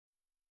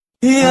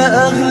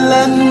يا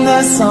أغلى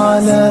الناس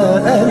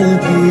على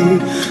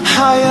قلبي،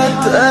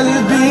 حياة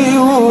قلبي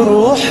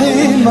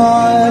وروحي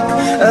معاك.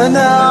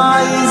 أنا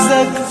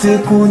عايزك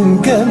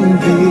تكون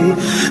جنبي،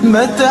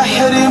 ما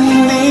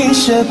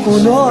تحرمنيش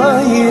أكون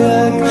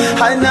وياك.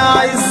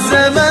 هنعيش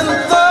زمن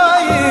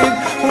طيب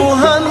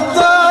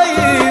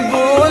وهنطيب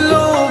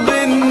قلوب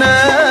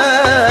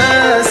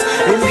الناس.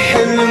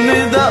 الحلم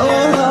ده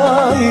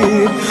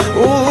قريب،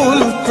 قول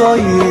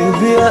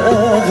طيب يا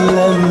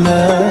أغلى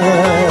الناس.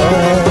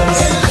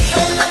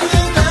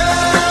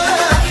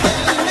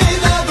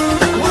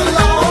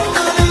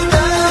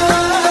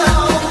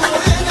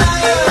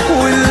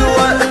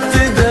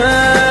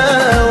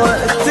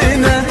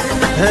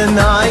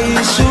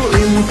 هنعيشه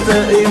انت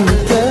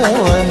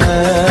وانا.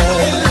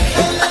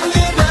 الحلم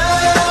ده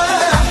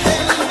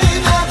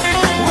حلمنا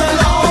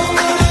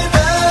والعمر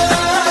ده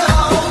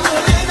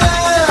عمرنا،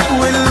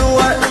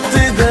 والوقت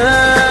ده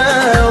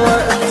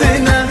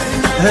وقتنا.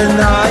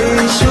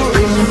 هنعيشه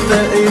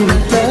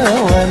انت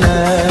وانا.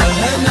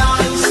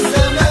 هنعيش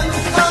زمن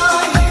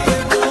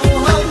طيب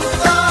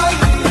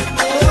وهنطيب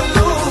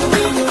قلوب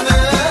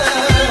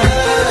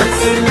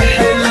الناس.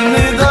 الحلم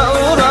ده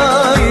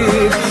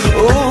قريب،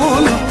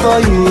 قول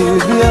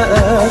طيب يا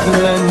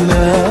أغلى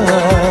الناس.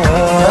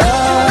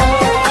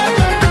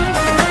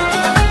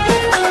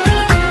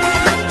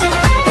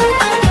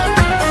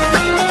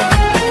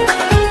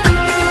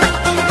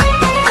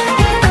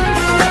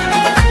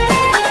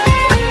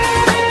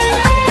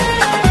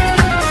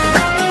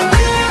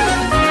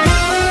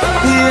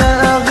 يا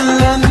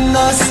أغلى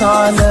الناس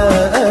على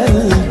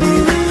قلبي،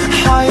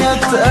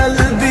 حياة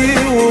قلبي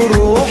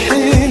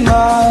وروحي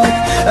معاك.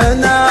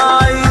 أنا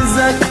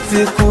عايزك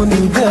تكون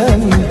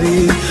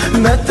جنبي،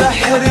 ما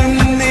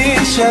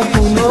تحرمنيش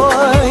أكون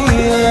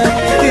وياك.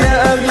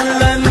 يا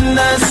أغلى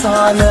الناس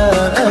على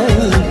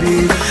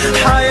قلبي،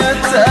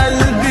 حياة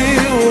قلبي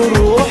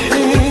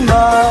وروحي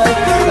معاك.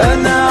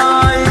 أنا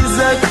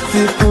عايزك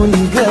تكون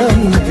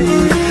جنبي،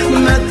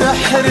 ما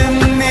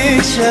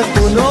تحرمنيش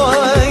أكون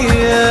وياك.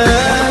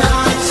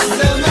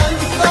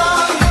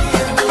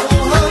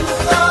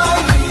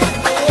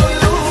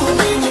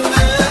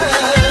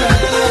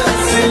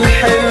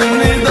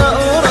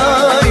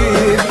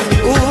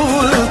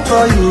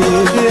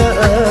 طيب يا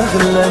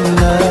أغلى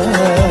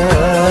الناس.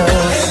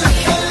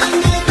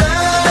 الحلم ده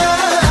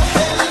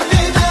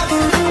حلمنا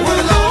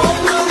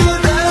والعمر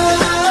ده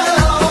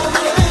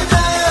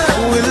عمرنا،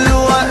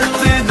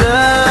 والوقت ده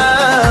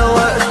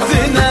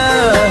وقتنا.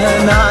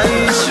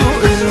 هنعيشه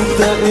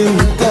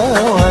انت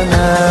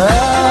وانا.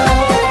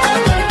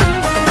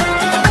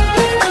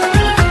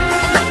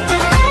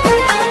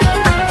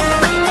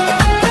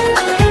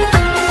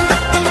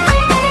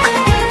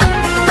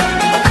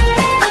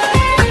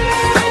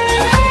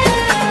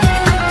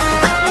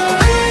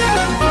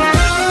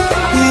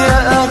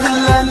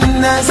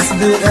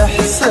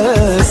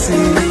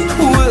 بإحساسي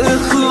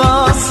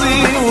وإخلاصي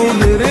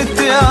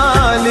وغيرتي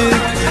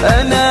عليك،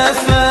 أنا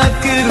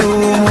فاكر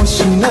ومش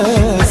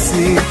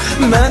ناسي.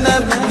 ما أنا